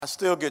I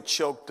still get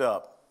choked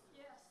up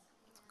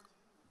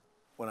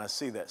when I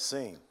see that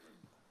scene.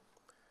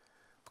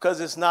 Because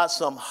it's not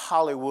some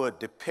Hollywood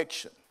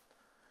depiction.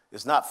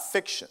 It's not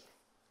fiction.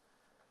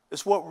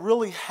 It's what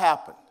really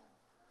happened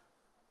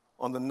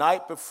on the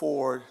night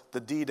before the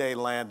D-Day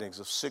landings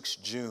of 6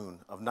 June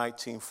of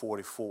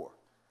 1944,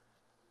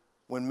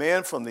 when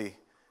men from the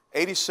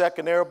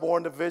 82nd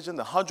Airborne Division,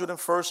 the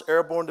 101st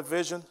Airborne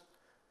Division,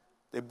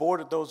 they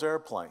boarded those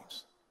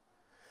airplanes.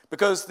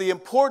 Because the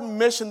important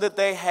mission that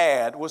they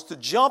had was to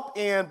jump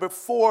in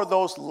before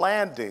those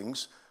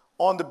landings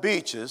on the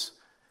beaches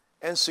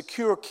and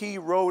secure key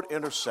road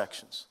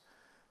intersections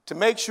to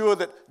make sure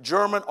that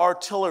German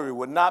artillery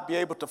would not be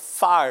able to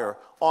fire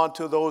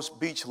onto those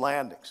beach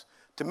landings,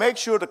 to make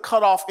sure to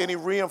cut off any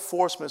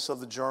reinforcements of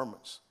the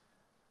Germans.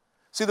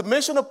 See, the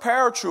mission of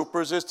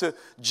paratroopers is to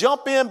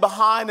jump in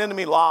behind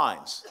enemy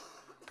lines,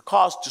 to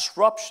cause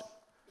disruption,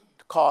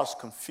 to cause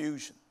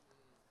confusion.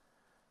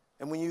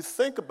 And when you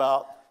think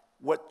about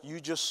what you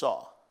just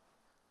saw,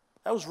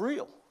 that was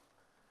real.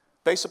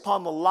 Based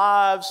upon the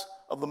lives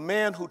of the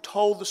men who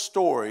told the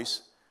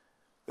stories,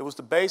 it was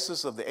the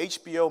basis of the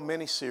HBO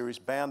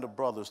miniseries Band of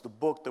Brothers, the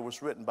book that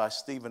was written by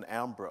Stephen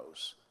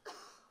Ambrose.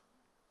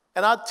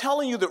 And I'm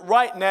telling you that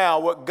right now,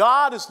 what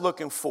God is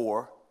looking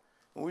for,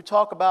 when we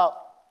talk about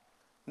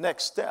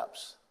next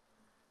steps,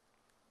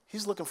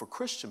 He's looking for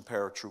Christian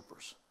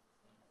paratroopers.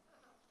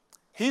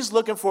 He's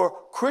looking for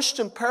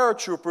Christian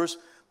paratroopers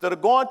that are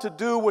going to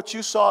do what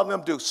you saw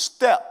them do,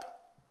 step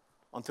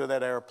onto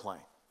that airplane.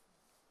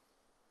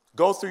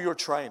 Go through your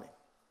training.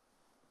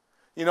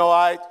 You know,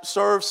 I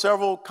served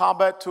several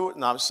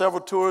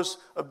tours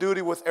of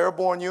duty with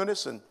airborne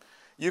units, and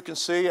you can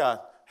see I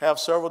have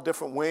several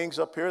different wings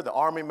up here, the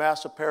Army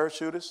Master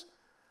Parachutists,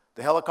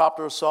 the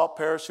Helicopter Assault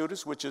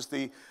Parachutists, which is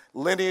the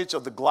lineage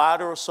of the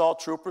Glider Assault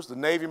Troopers, the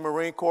Navy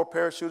Marine Corps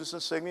Parachutist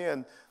insignia,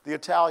 and the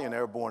Italian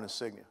Airborne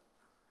insignia.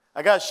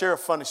 I got to share a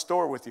funny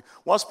story with you.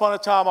 Once upon a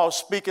time, I was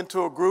speaking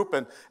to a group,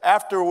 and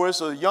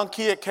afterwards, a young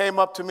kid came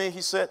up to me.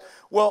 He said,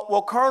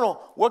 well,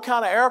 Colonel, what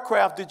kind of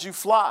aircraft did you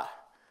fly?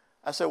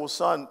 I said, well,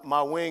 son,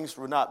 my wings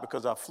were not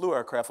because I flew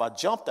aircraft. I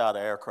jumped out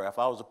of aircraft.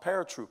 I was a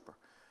paratrooper.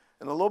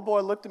 And the little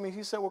boy looked at me.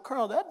 He said, well,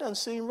 Colonel, that doesn't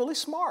seem really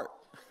smart.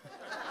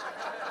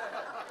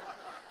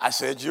 I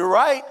said, you're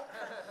right.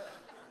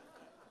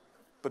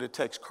 But it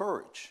takes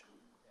courage.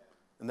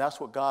 And that's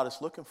what God is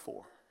looking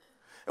for.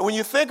 And when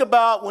you think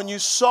about when you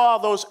saw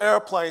those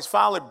airplanes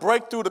finally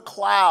break through the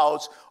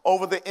clouds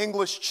over the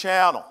English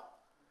Channel,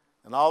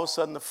 and all of a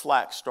sudden the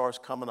flak starts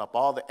coming up,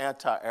 all the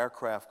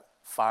anti-aircraft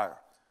fire.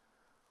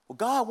 Well,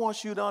 God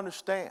wants you to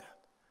understand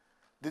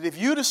that if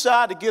you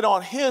decide to get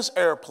on His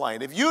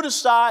airplane, if you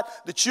decide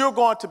that you're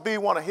going to be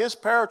one of His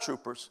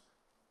paratroopers,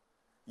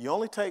 you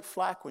only take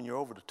flak when you're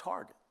over the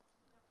target.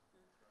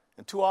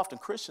 And too often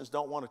Christians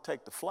don't want to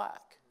take the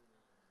flak.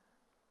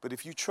 But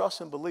if you trust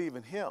and believe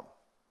in Him,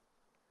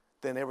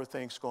 then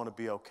everything's going to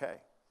be okay.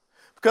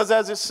 Because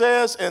as it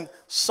says in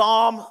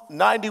Psalm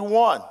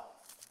 91,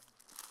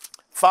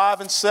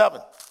 5 and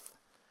 7,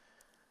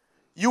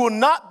 you will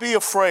not be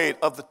afraid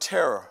of the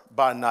terror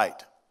by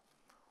night,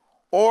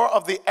 or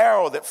of the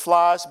arrow that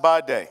flies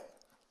by day.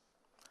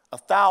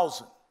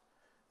 1,000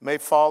 may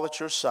fall at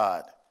your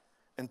side,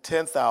 and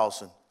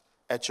 10,000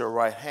 at your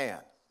right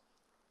hand,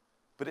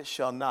 but it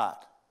shall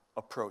not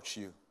approach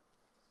you.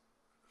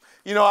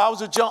 You know, I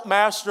was a jump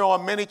master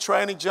on many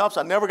training jumps.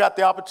 I never got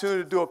the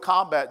opportunity to do a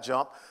combat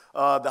jump.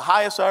 The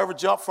highest I ever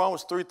jumped from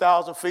was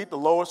 3,000 feet. The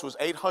lowest was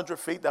 800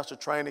 feet. That's a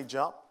training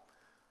jump.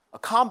 A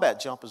combat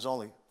jump is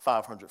only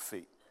 500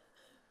 feet.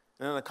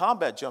 And in a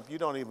combat jump, you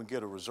don't even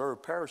get a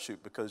reserve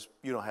parachute because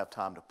you don't have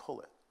time to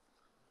pull it.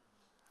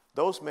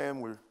 Those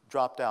men were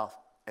dropped out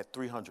at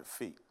 300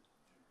 feet.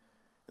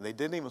 And they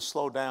didn't even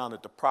slow down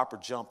at the proper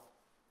jump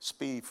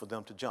speed for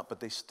them to jump, but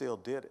they still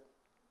did it.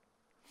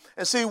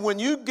 And see, when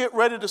you get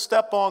ready to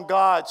step on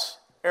God's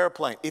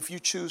airplane, if you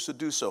choose to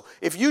do so,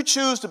 if you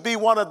choose to be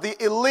one of the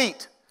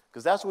elite,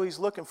 because that's what He's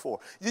looking for.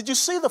 Did you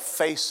see the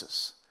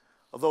faces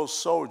of those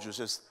soldiers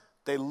as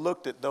they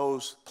looked at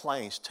those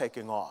planes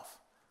taking off?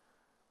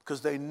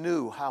 Because they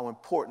knew how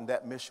important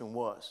that mission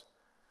was.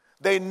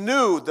 They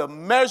knew the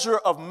measure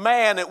of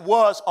man it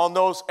was on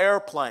those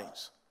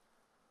airplanes.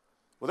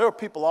 Well, there were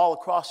people all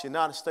across the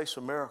United States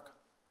of America.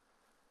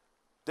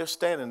 They're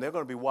standing, they're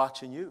going to be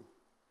watching you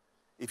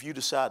if you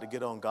decide to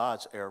get on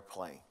God's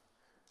airplane,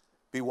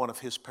 be one of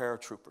His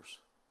paratroopers.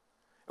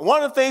 And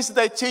one of the things that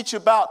they teach you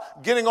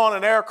about getting on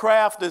an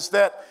aircraft is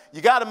that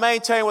you got to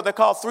maintain what they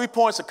call 3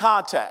 points of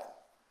contact.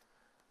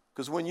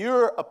 Because when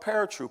you're a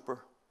paratrooper,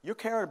 you're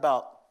carrying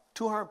about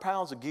 200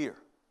 pounds of gear.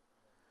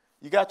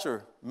 You got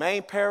your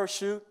main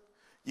parachute,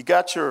 you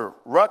got your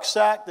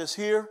rucksack that's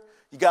here,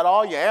 you got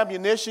all your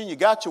ammunition, you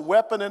got your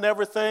weapon and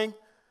everything.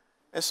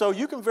 And so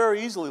you can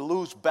very easily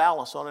lose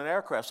balance on an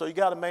aircraft. So you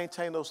got to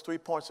maintain those 3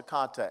 points of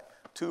contact,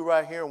 2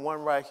 right here and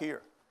 1 right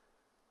here.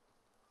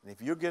 And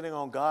if you're getting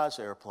on God's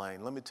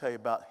airplane, let me tell you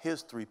about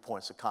His 3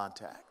 points of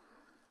contact.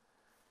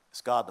 It's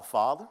God the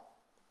Father,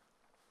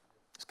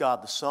 it's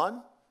God the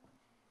Son,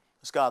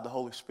 it's God the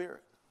Holy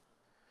Spirit.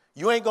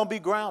 You ain't going to be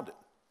grounded.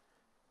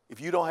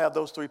 if you don't have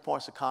those 3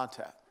 points of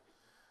contact.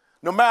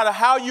 No matter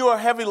how you are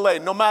heavy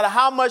laden, no matter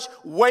how much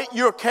weight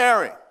you're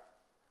carrying,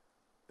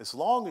 as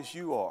long as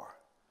you are,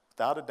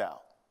 without a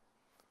doubt,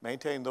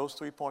 maintaining those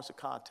 3 points of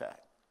contact,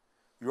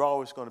 you're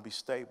always going to be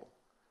stable.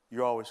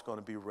 You're always going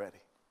to be ready.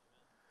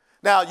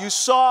 Now, you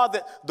saw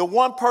that the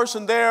one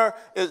person there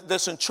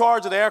that's in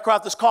charge of the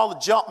aircraft is called the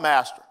jump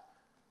master.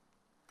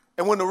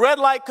 And when the red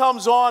light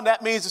comes on,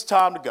 that means it's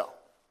time to go.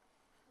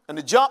 And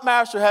the jump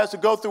master has to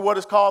go through what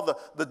is called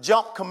the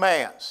jump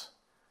commands.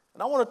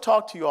 And I want to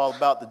talk to you all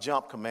about the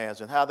jump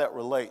commands and how that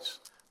relates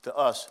to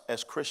us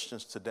as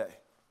Christians today.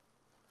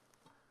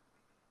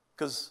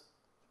 Because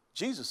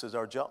Jesus is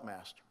our jump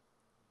master.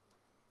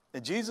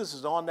 And Jesus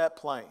is on that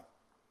plane.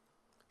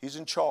 He's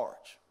in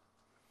charge.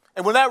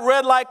 And when that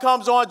red light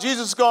comes on,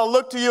 Jesus is going to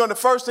look to you, and the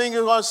first thing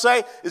he's going to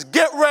say is,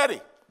 get ready.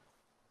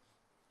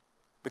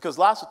 Because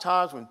lots of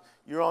times when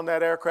you're on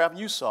that aircraft, and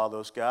you saw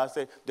those guys,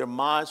 their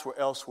minds were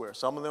elsewhere.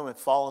 Some of them had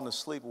fallen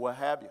asleep or what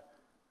have you.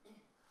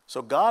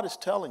 So God is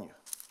telling you.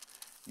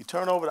 You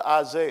turn over to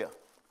Isaiah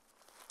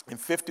in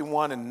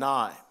 51 and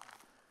 9.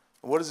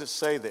 And what does it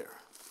say there?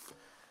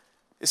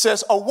 It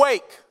says,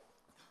 awake,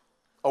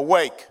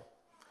 awake,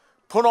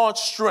 put on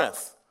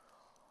strength,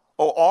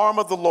 O arm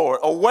of the Lord.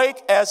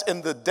 Awake as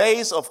in the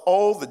days of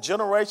old, the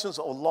generations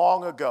of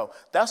long ago.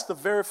 That's the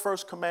very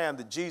first command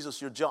that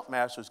Jesus, your jump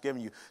master, is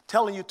giving you,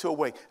 telling you to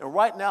awake. And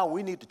right now,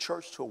 we need the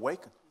church to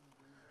awaken.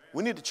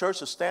 We need the church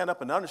to stand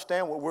up and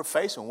understand what we're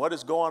facing, what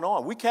is going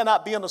on. We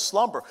cannot be in a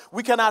slumber.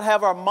 We cannot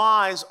have our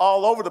minds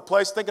all over the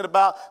place thinking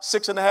about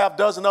 6.5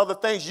 dozen other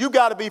things. You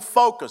got to be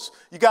focused.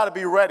 You got to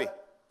be ready.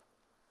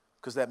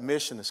 Because that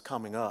mission is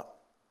coming up.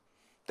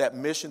 That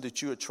mission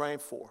that you are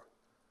trained for.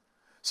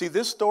 See,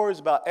 this story is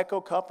about Echo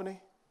Company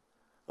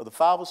of the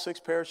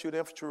 506th Parachute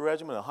Infantry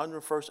Regiment,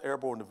 101st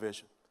Airborne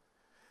Division.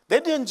 They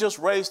didn't just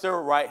raise their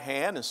right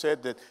hand and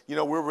said that,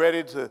 we're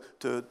ready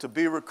to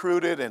be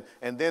recruited,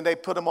 and then they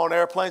put them on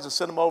airplanes and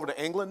sent them over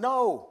to England.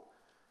 No,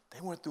 they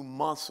went through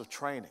months of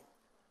training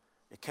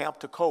at Camp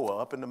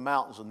Toccoa up in the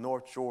mountains of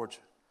North Georgia.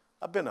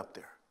 I've been up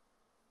there.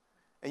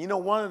 And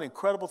one of the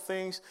incredible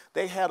things,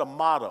 they had a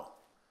motto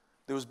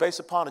that was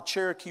based upon a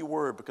Cherokee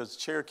word because the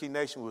Cherokee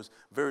Nation was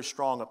very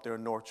strong up there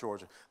in North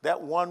Georgia.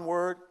 That one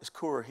word is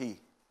Currahee.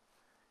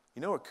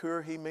 You know what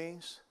Currahee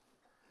means?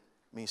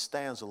 It means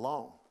stands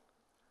alone.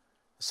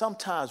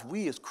 Sometimes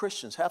we as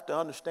Christians have to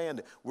understand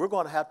that we're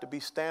going to have to be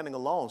standing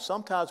alone.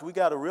 Sometimes we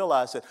got to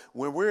realize that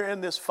when we're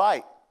in this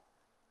fight,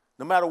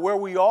 no matter where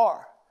we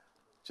are,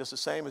 just the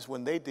same as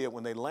when they did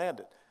when they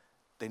landed,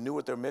 they knew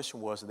what their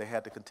mission was and they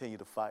had to continue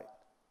to fight.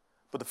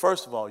 But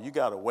first of all, you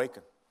got to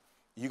awaken.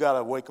 You got to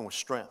awaken with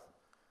strength.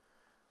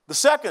 The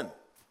second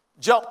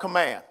jump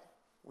command,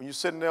 when you're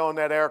sitting there on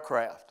that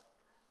aircraft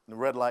and the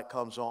red light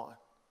comes on,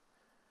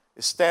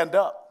 is stand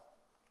up.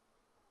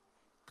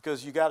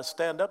 Because you got to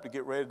stand up to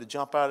get ready to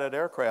jump out of that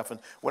aircraft. And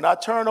when I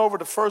turn over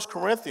to 1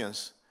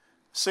 Corinthians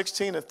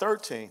 16 and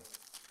 13,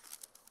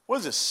 what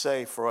does it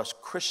say for us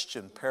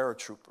Christian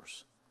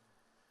paratroopers?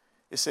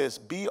 It says,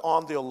 be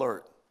on the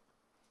alert.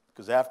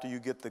 Because after you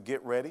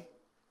get ready,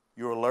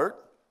 you're alert.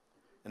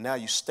 And now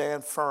you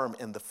stand firm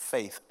in the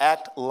faith.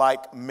 Act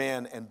like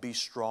men and be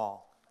strong.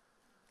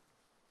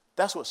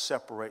 That's what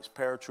separates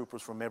paratroopers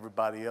from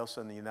everybody else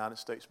in the United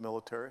States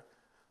military.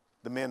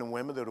 The men and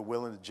women that are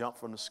willing to jump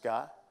from the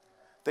sky.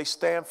 They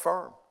stand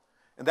firm.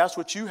 And that's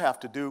what you have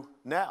to do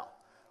now.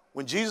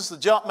 When Jesus, the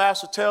jump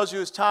master, tells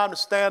you it's time to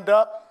stand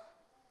up,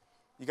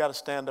 you got to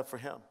stand up for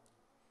him.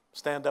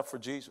 Stand up for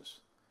Jesus.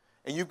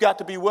 And you've got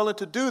to be willing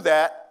to do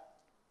that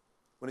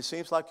when it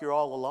seems like you're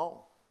all alone.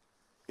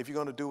 If you're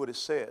going to do what it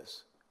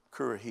says,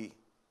 Currahee.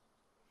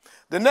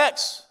 The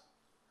next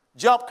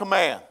jump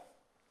command.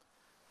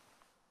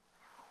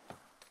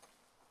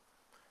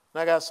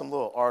 And I got some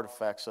little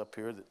artifacts up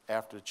here that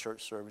after the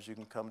church service you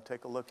can come and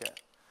take a look at.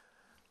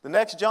 The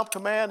next jump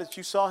command that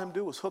you saw him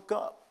do was hook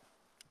up.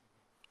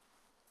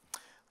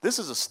 This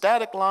is a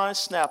static line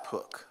snap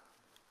hook.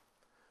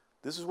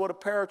 This is what a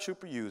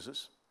paratrooper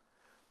uses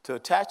to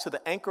attach to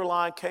the anchor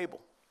line cable.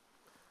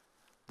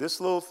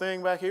 This little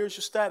thing back here is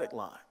your static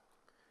line.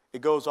 It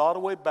goes all the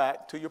way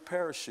back to your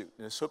parachute,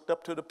 and it's hooked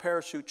up to the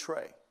parachute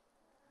tray.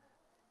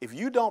 If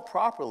you don't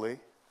properly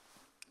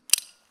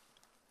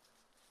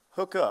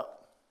hook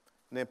up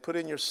and then put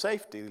in your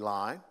safety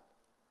line,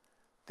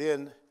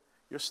 then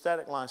your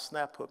static line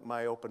snap hook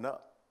might open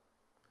up.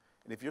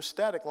 And if your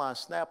static line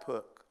snap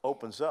hook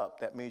opens up,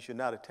 that means you're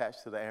not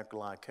attached to the anchor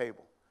line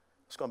cable.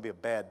 It's going to be a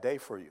bad day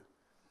for you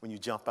when you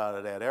jump out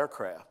of that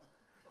aircraft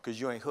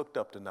because you ain't hooked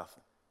up to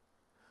nothing.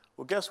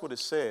 Well, guess what it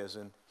says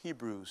in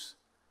Hebrews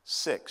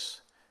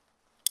 6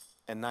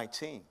 and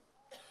 19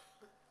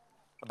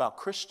 about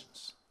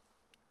Christians.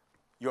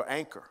 Your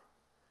anchor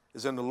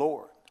is in the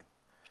Lord.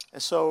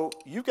 And so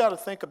you got to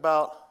think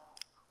about,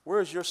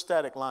 where's your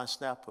static line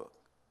snap hook?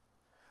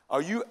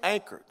 Are you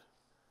anchored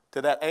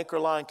to that anchor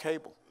line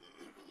cable?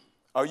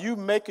 Are you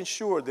making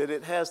sure that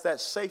it has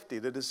that safety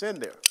that is in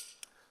there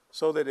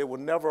so that it will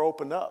never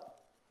open up?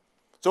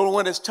 So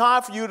when it's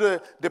time for you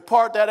to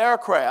depart that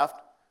aircraft,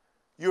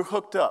 you're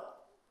hooked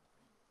up.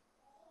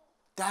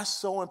 That's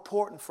so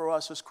important for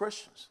us as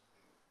Christians.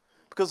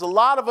 Because a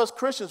lot of us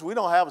Christians, we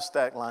don't have a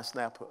static line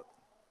snap hook.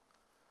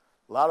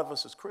 A lot of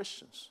us as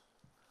Christians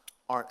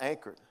aren't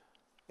anchored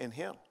in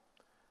him.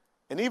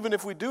 And even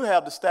if we do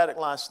have the static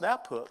line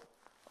snap hook,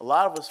 a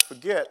lot of us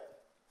forget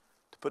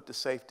to put the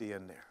safety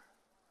in there.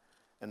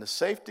 And the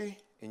safety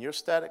in your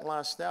static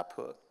line snap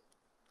hook,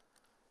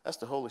 that's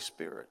the Holy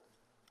Spirit.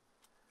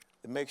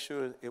 It makes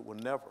sure it will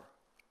never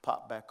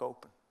pop back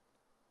open.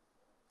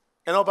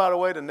 And oh, by the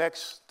way, the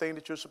next thing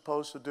that you're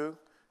supposed to do,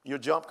 your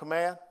jump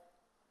command,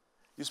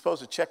 you're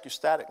supposed to check your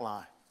static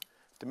line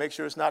to make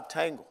sure it's not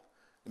tangled,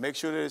 to make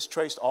sure that it's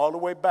traced all the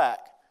way back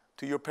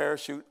to your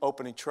parachute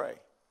opening tray.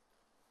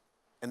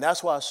 And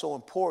that's why it's so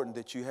important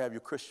that you have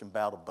your Christian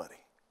battle buddy.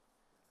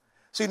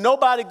 See,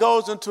 nobody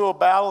goes into a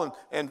battle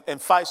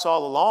and fights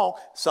all alone.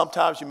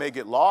 Sometimes you may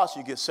get lost,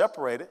 you get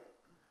separated,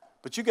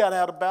 but you got to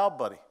have a battle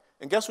buddy.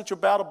 And guess what your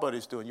battle buddy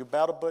is doing? Your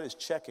battle buddy is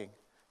checking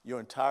your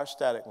entire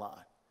static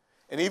line.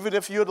 And even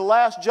if you're the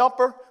last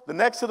jumper, the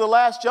next to the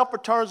last jumper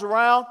turns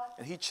around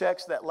and he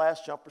checks that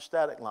last jumper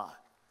static line.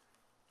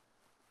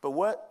 But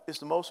what is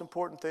the most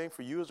important thing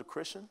for you as a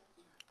Christian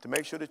to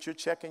make sure that you're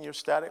checking your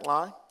static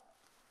line?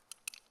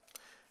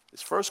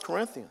 It's 1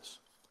 Thessalonians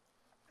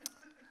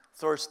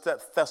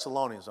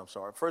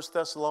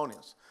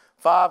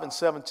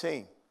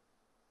 5:17.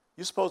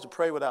 You're supposed to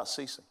pray without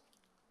ceasing.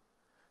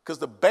 Because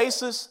the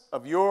basis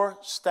of your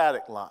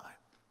static line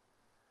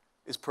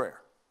is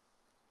prayer.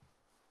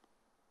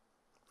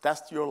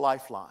 That's your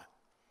lifeline.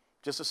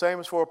 Just the same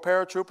as for a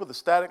paratrooper, the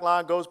static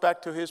line goes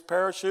back to his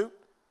parachute.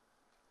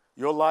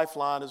 Your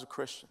lifeline as a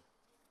Christian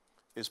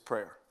is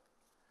prayer.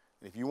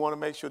 And if you want to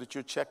make sure that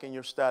you're checking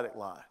your static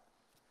line,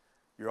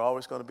 you're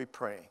always going to be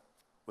praying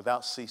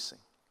without ceasing.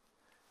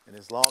 And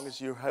as long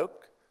as you're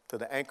hooked to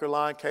the anchor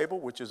line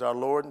cable, which is our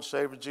Lord and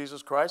Savior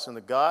Jesus Christ and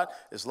the God,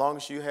 as long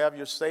as you have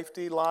your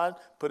safety line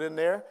put in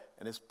there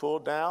and it's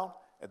pulled down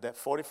at that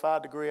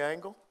 45-degree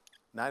angle,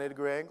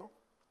 90-degree angle,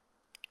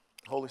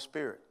 the Holy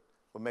Spirit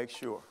will make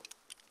sure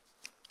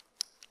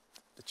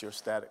that your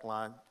static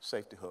line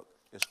safety hook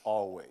is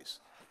always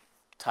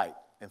tight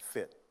and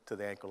fit to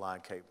the anchor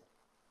line cable.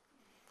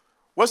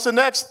 What's the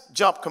next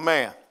jump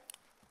command?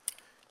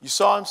 You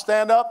saw him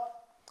stand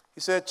up.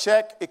 He said,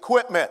 check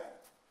equipment.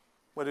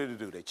 What did he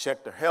do? They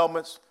checked their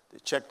helmets. They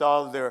checked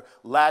all of their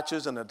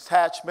latches and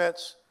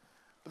attachments.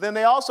 But then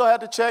they also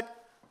had to check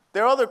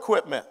their other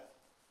equipment.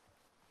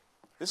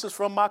 This is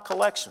from my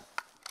collection.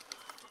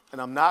 And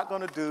I'm not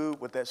going to do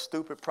what that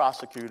stupid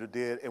prosecutor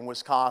did in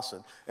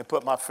Wisconsin and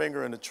put my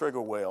finger in the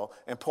trigger well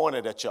and point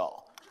it at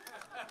y'all.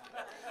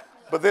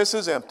 But this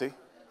is empty.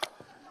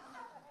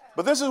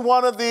 But this is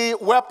one of the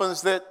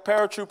weapons that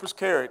paratroopers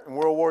carried in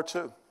World War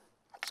II.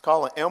 It's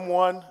called an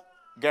M1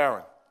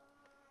 Garand,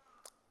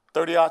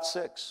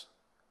 30-06.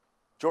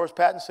 George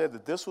Patton said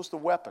that this was the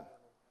weapon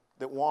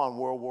that won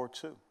World War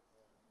II.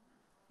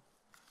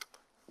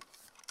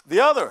 The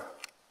other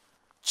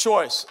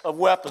choice of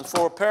weapons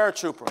for a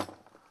paratrooper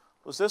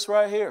was this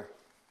right here.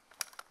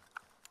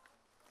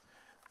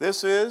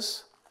 This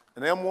is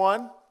an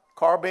M1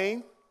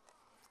 carbine,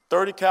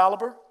 30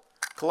 caliber,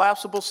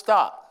 collapsible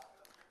stock.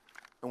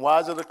 And why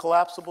is it a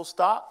collapsible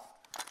stock?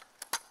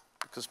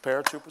 Because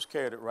paratroopers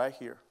carried it right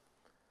here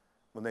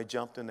when they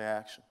jumped into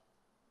action.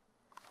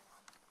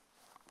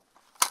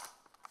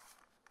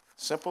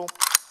 Simple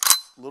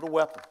little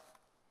weapon.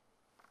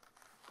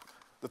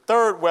 The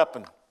third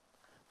weapon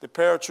the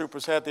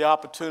paratroopers had the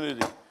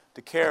opportunity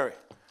to carry,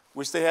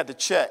 which they had to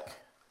check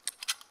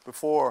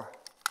before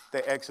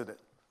they exited.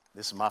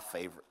 This is my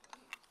favorite.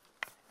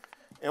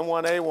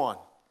 M1A1,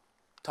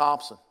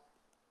 Thompson,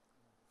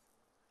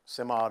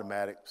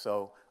 semi-automatic.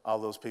 So all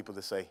those people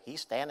that say,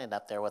 he's standing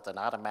up there with an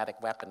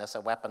automatic weapon, it's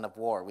a weapon of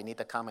war, we need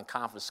to come and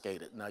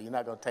confiscate it. No, you're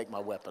not going to take my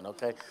weapon,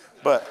 okay?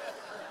 But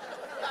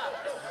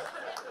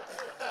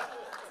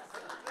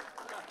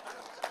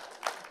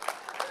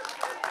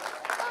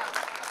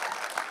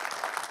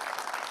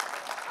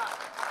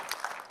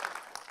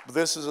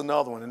this is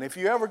another one. And if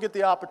you ever get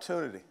the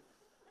opportunity,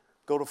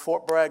 go to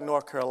Fort Bragg,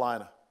 North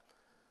Carolina.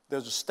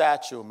 There's a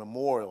statue, a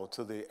memorial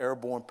to the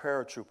airborne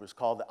paratroopers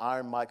called the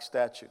Iron Mike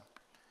statue.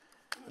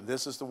 And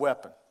this is the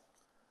weapon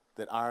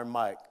that Iron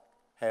Mike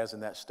has in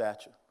that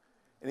statue.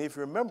 And if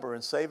you remember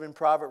in Saving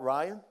Private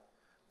Ryan,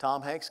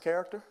 Tom Hanks'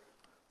 character,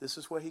 this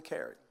is what he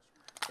carried.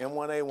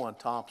 M1A1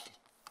 Thompson.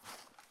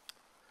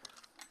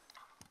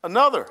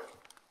 Another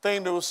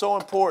thing that was so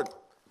important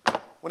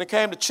when it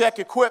came to check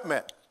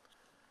equipment,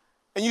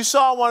 and you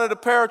saw one of the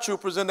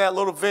paratroopers in that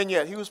little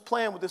vignette. He was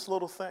playing with this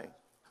little thing.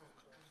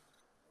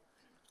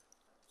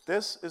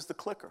 This is the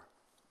clicker.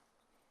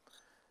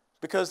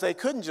 Because they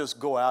couldn't just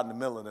go out in the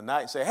middle of the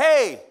night and say,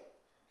 hey,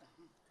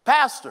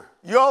 pastor,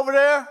 you over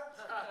there?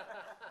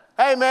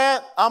 Hey,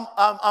 man,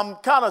 I'm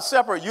kind of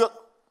separate.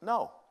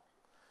 No.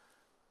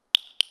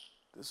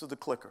 This is the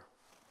clicker.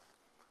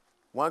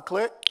 One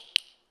click,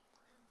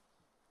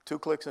 two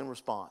clicks in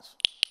response.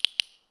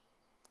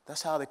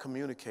 That's how they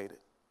communicated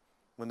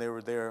when they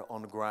were there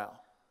on the ground.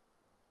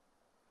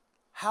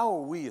 How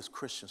are we as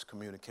Christians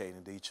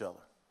communicating to each other?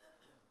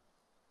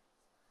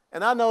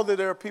 And I know that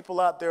there are people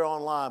out there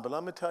online, but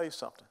let me tell you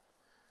something.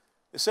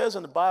 It says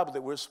in the Bible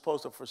that we're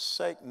supposed to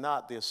forsake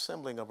not the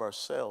assembling of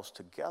ourselves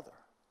together.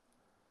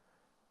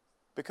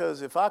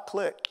 Because if I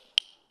click,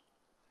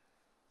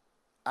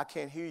 I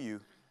can't hear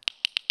you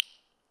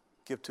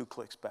give 2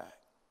 clicks back.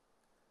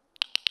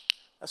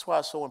 That's why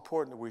it's so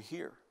important that we're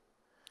here.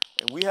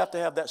 And we have to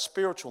have that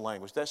spiritual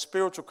language, that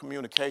spiritual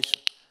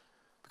communication,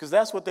 because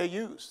that's what they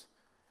used.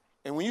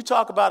 And when you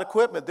talk about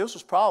equipment, this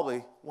was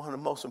probably one of the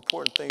most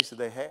important things that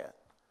they had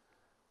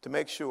to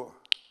make sure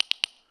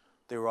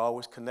they were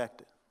always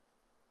connected.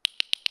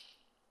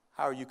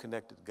 How are you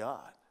connected to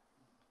God?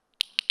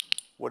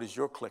 What is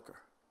your clicker?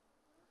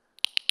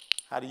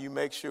 How do you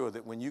make sure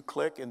that when you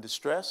click in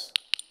distress,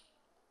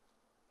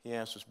 he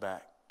answers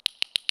back?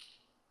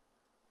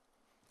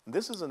 And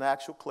this is an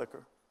actual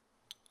clicker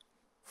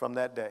from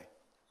that day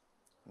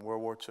in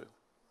World War II.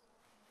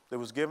 It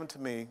was given to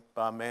me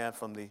by a man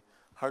from the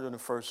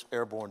 101st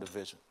Airborne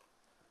Division.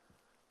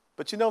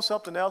 But you know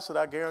something else that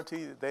I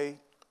guarantee that they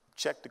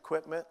checked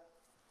equipment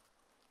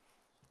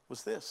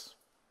was this.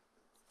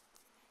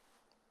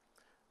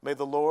 May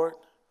the Lord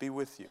be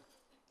with you,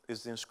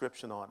 is the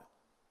inscription on it.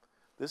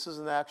 This is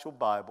an actual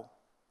Bible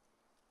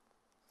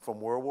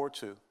from World War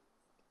II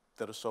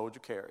that a soldier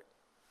carried.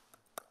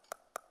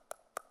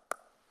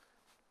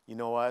 You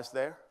know why it's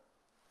there?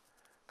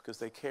 Because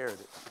they carried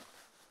it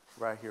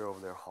right here over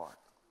their heart.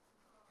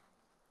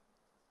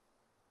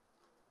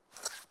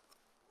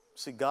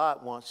 See,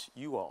 God wants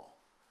you all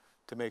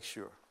to make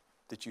sure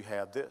that you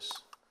have this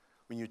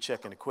when you're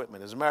checking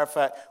equipment. As a matter of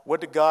fact,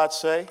 what did God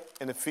say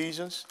in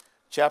Ephesians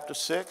chapter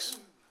 6,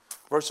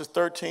 verses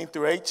 13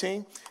 through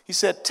 18? He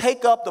said,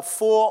 take up the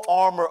full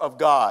armor of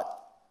God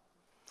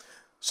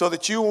so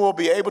that you will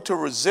be able to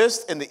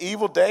resist in the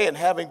evil day, and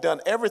having done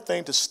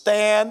everything to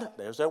stand,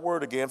 there's that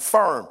word again,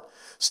 firm.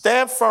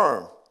 Stand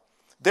firm.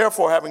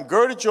 Therefore, having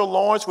girded your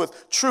loins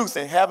with truth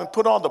and having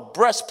put on the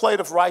breastplate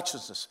of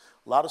righteousness.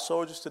 A lot of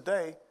soldiers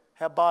today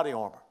have body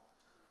armor.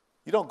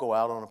 You don't go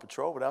out on a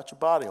patrol without your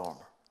body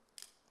armor.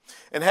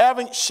 And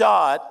having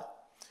shod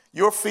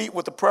your feet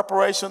with the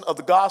preparation of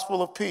the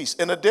gospel of peace.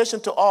 In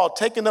addition to all,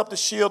 taking up the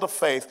shield of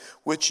faith,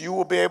 which you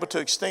will be able to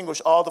extinguish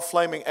all the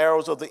flaming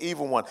arrows of the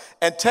evil one.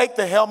 And take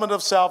the helmet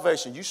of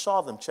salvation. You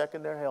saw them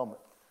checking their helmet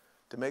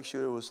to make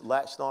sure it was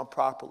latched on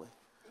properly,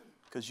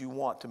 because you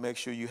want to make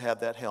sure you have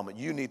that helmet.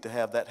 You need to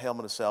have that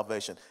helmet of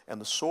salvation. And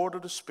the sword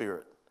of the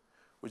Spirit,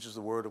 which is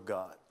the word of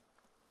God.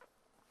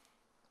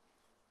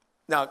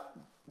 Now,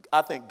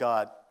 I think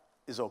God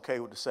is okay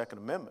with the Second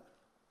Amendment.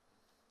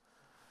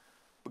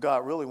 But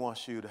God really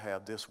wants you to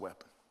have this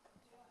weapon.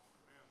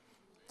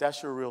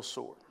 That's your real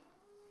sword.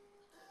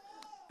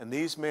 And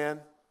these men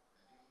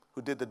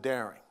who did the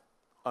daring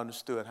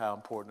understood how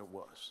important it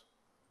was.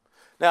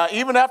 Now,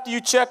 even after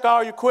you check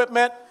all your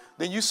equipment,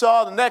 then you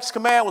saw the next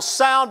command was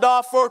sound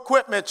off for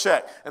equipment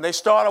check. And they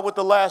started with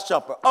the last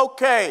jumper.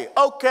 Okay,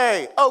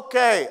 okay,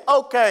 okay,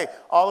 okay,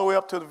 all the way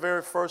up to the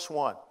very first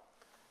one.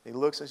 He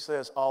looks and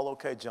says, all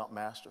okay, jump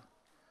master.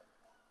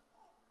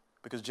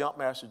 Because Jump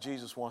Master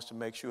Jesus wants to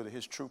make sure that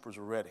his troopers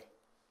are ready.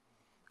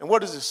 And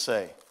what does it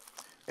say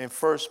in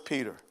 1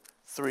 Peter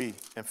 3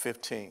 and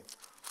 15?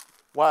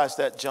 Why is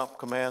that jump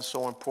command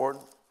so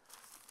important?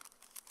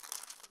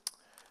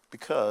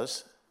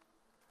 Because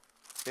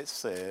it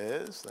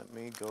says, let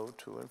me go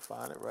to and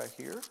find it right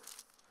here.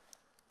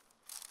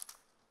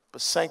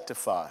 But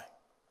sanctify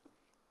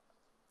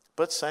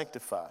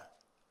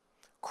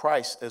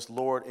Christ as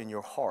Lord in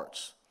your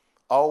hearts,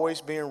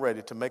 always being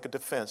ready to make a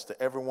defense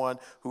to everyone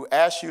who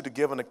asks you to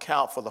give an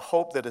account for the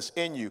hope that is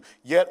in you,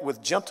 yet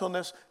with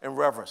gentleness and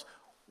reverence.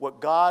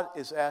 What God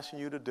is asking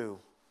you to do,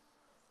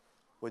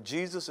 what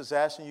Jesus is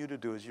asking you to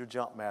do as your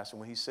jump master,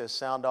 when he says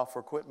sound off for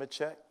equipment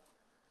check,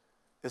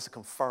 is to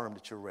confirm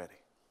that you're ready.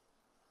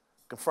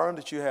 Confirm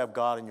that you have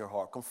God in your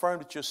heart. Confirm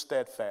that you're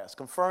steadfast.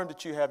 Confirm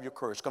that you have your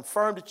courage.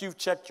 Confirm that you've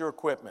checked your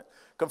equipment.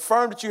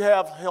 Confirm that you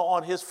have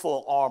on his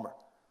full armor,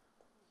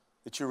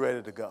 that you're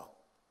ready to go.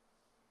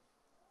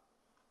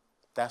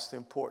 That's the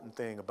important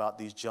thing about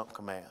these jump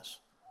commands.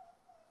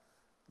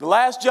 The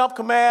last jump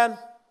command,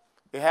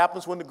 it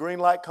happens when the green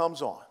light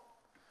comes on.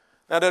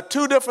 Now, there are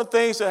two different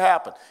things that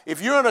happen.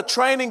 If you're in a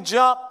training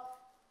jump,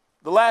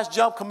 the last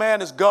jump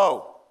command is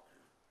go.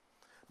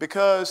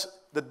 Because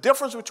the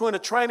difference between a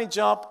training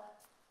jump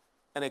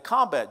and a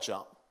combat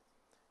jump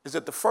is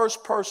that the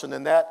first person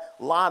in that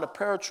line of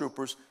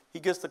paratroopers, he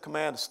gets the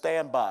command to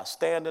stand by,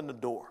 stand in the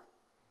door.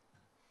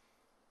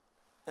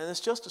 And it's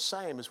just the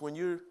same as when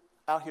you're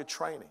out here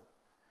training.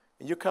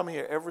 And you're coming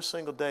here every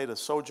single day to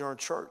Sojourn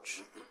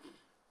Church.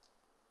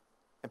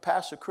 And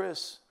Pastor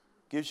Chris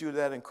gives you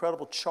that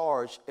incredible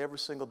charge every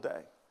single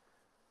day.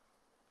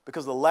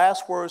 Because the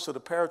last words of the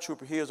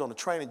paratrooper hears on the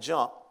training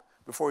jump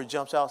before he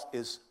jumps out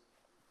is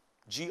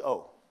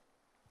G-O,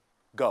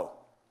 go.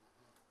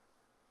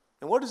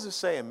 And what does it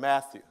say in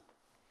Matthew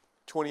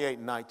 28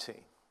 and 19?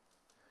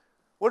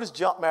 What does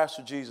Jump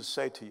Master Jesus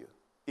say to you,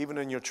 even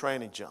in your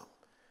training jump?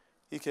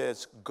 He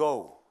says,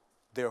 go,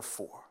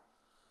 therefore.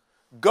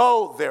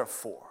 Go,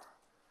 therefore,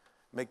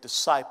 make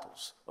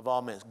disciples of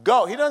all men.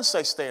 Go. He doesn't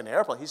say stay in the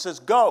airplane. He says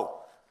go.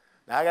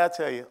 Now, I got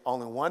to tell you,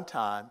 only one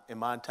time in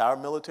my entire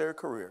military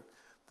career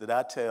did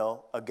I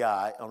tell a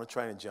guy on a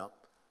training jump,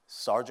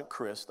 Sergeant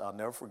Chris, I'll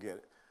never forget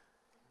it,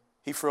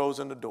 he froze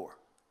in the door.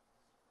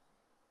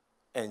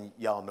 And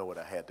y'all know what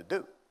I had to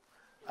do.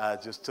 I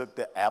just took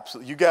that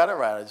you got it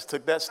right. I just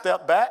took that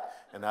step back,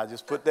 and I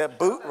just put that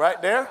boot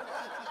right there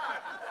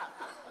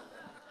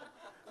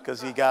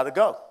because he got to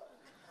go.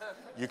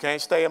 You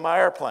can't stay in my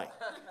airplane.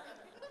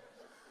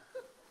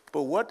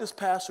 But what does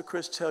Pastor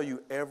Chris tell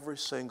you every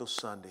single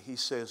Sunday? He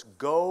says,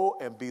 go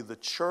and be the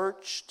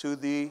church to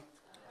the,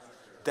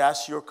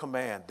 that's your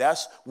command.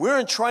 We're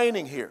in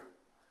training here.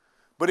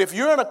 But if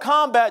you're in a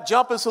combat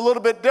jump, it's a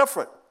little bit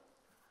different.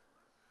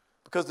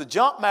 Because the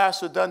jump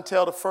master doesn't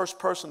tell the first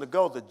person to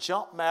go. The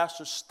jump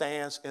master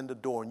stands in the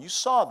door. And you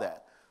saw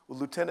that with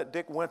Lieutenant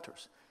Dick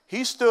Winters.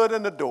 He stood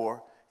in the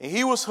door, and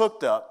he was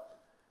hooked up.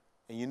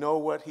 And you know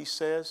what he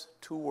says?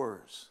 2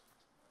 words.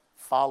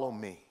 Follow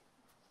me.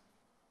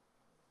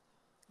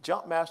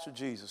 Jump Master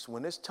Jesus,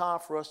 when it's time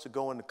for us to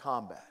go into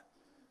combat,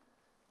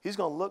 he's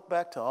going to look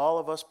back to all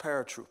of us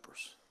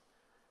paratroopers.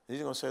 And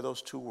he's going to say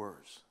those 2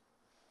 words.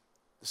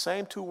 The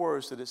same 2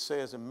 words that it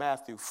says in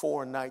Matthew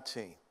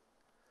 4:19.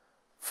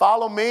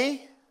 Follow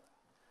me,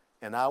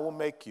 and I will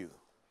make you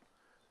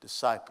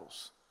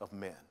disciples of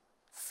men,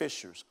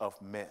 fishers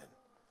of men.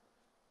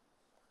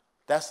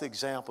 That's the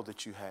example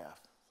that you have.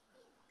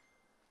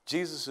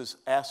 Jesus is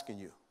asking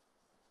you,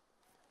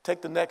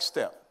 take the next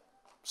step.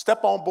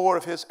 Step on board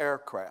of his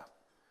aircraft.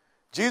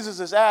 Jesus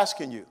is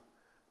asking you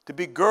to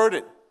be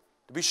girded,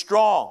 to be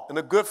strong, in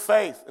a good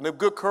faith, and a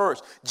good courage.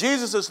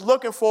 Jesus is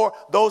looking for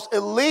those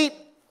elite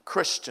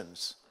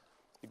Christians.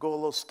 You go a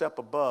little step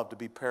above to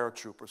be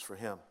paratroopers for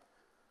him,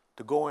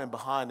 to go in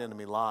behind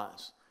enemy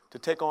lines, to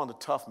take on the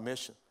tough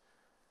mission.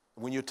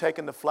 When you're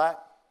taking the flak,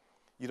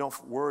 you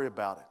don't worry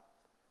about it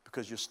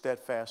because you're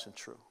steadfast and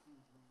true.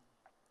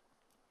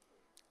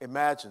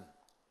 Imagine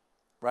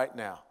right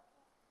now,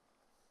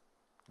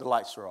 the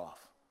lights are off.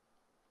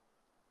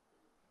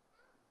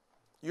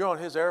 You're on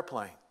his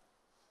airplane.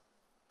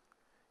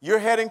 You're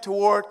heading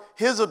toward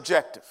his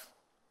objective,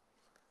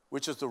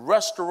 which is the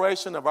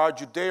restoration of our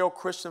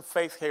Judeo-Christian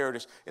faith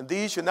heritage in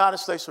these United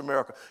States of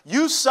America.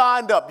 You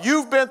signed up.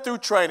 You've been through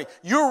training.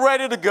 You're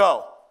ready to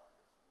go.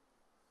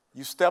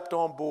 You stepped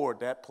on board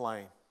that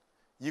plane.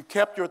 You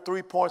kept your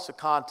 3 points of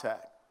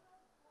contact.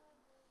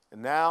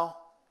 And now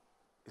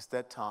it's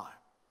that time.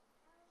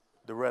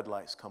 The red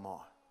lights come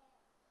on.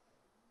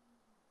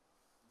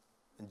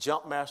 And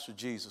Jump Master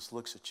Jesus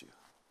looks at you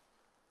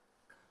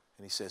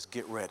and he says,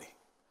 get ready.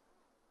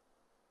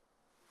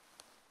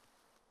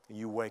 And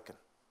you waken.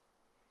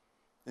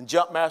 And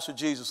Jump Master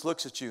Jesus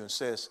looks at you and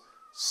says,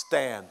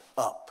 stand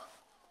up.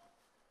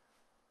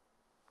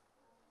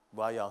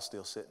 Why y'all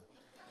still sitting?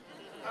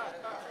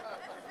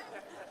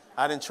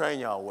 I didn't train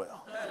y'all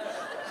well.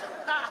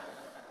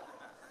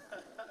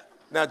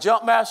 Now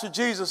Jump Master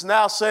Jesus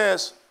now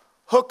says,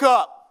 hook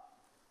up.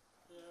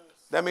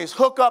 That means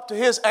hook up to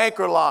his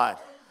anchor line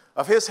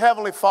of his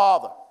heavenly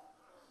Father.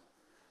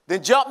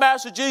 Then Jump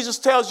Master Jesus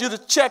tells you to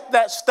check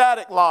that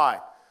static line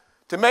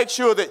to make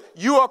sure that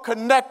you are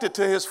connected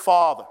to his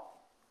Father.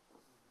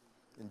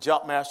 And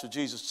Jump Master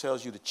Jesus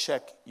tells you to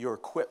check your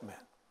equipment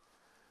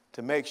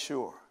to make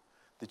sure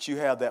that you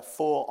have that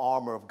full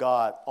armor of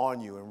God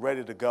on you and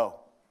ready to go.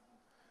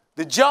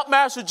 The Jump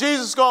Master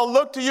Jesus is going to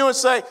look to you and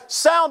say,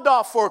 sound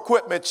off for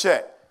equipment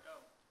check.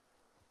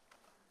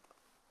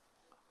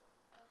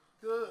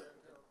 Good.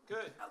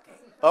 Good.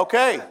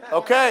 Okay.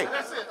 Okay.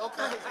 That's it.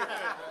 Okay. Okay?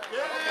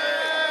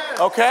 Yeah.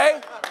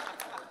 Okay.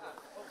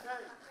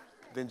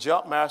 Then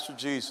Jump Master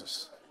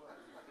Jesus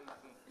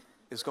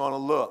is going to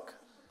look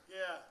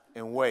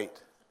and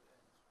wait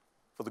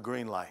for the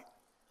green light.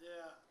 Yeah.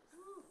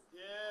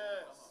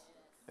 Yes.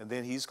 And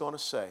then he's going to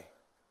say,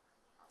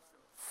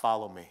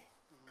 follow me.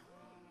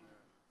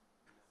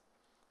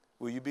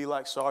 Will you be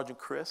like Sergeant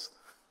Chris?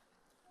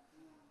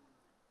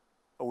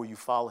 Or will you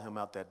follow him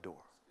out that door?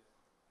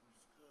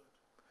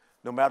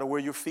 No matter where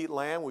your feet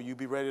land, will you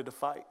be ready to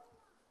fight?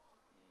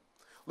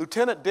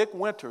 Lieutenant Dick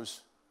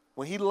Winters,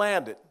 when he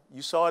landed,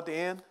 you saw at the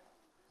end,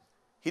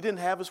 he didn't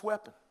have his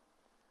weapon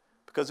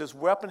because his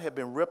weapon had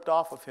been ripped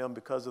off of him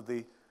because of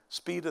the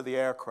speed of the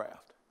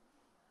aircraft.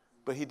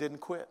 But he didn't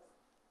quit.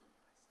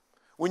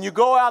 When you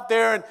go out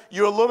there and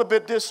you're a little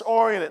bit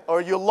disoriented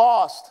or you're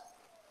lost,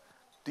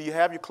 do you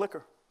have your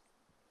clicker?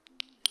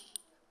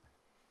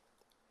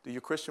 Do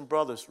your Christian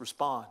brothers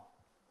respond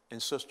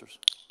and sisters?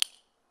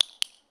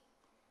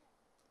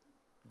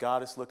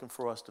 God is looking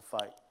for us to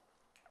fight.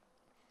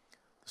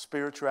 The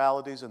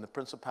spiritualities and the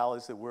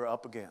principalities that we're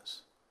up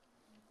against.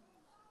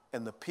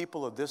 And the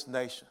people of this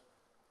nation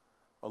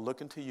are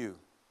looking to you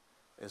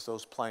as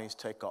those planes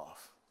take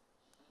off.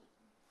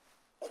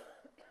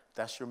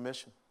 That's your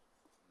mission.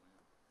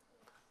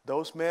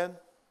 Those men,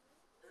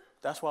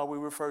 that's why we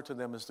refer to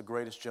them as the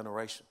greatest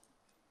generation.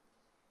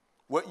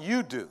 What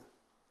you do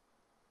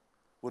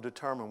will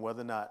determine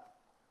whether or not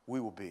we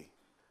will be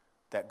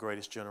that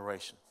greatest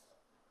generation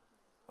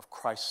of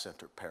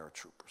Christ-centered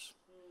paratroopers.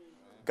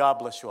 God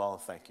bless you all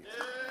and thank you.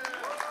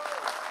 Yeah.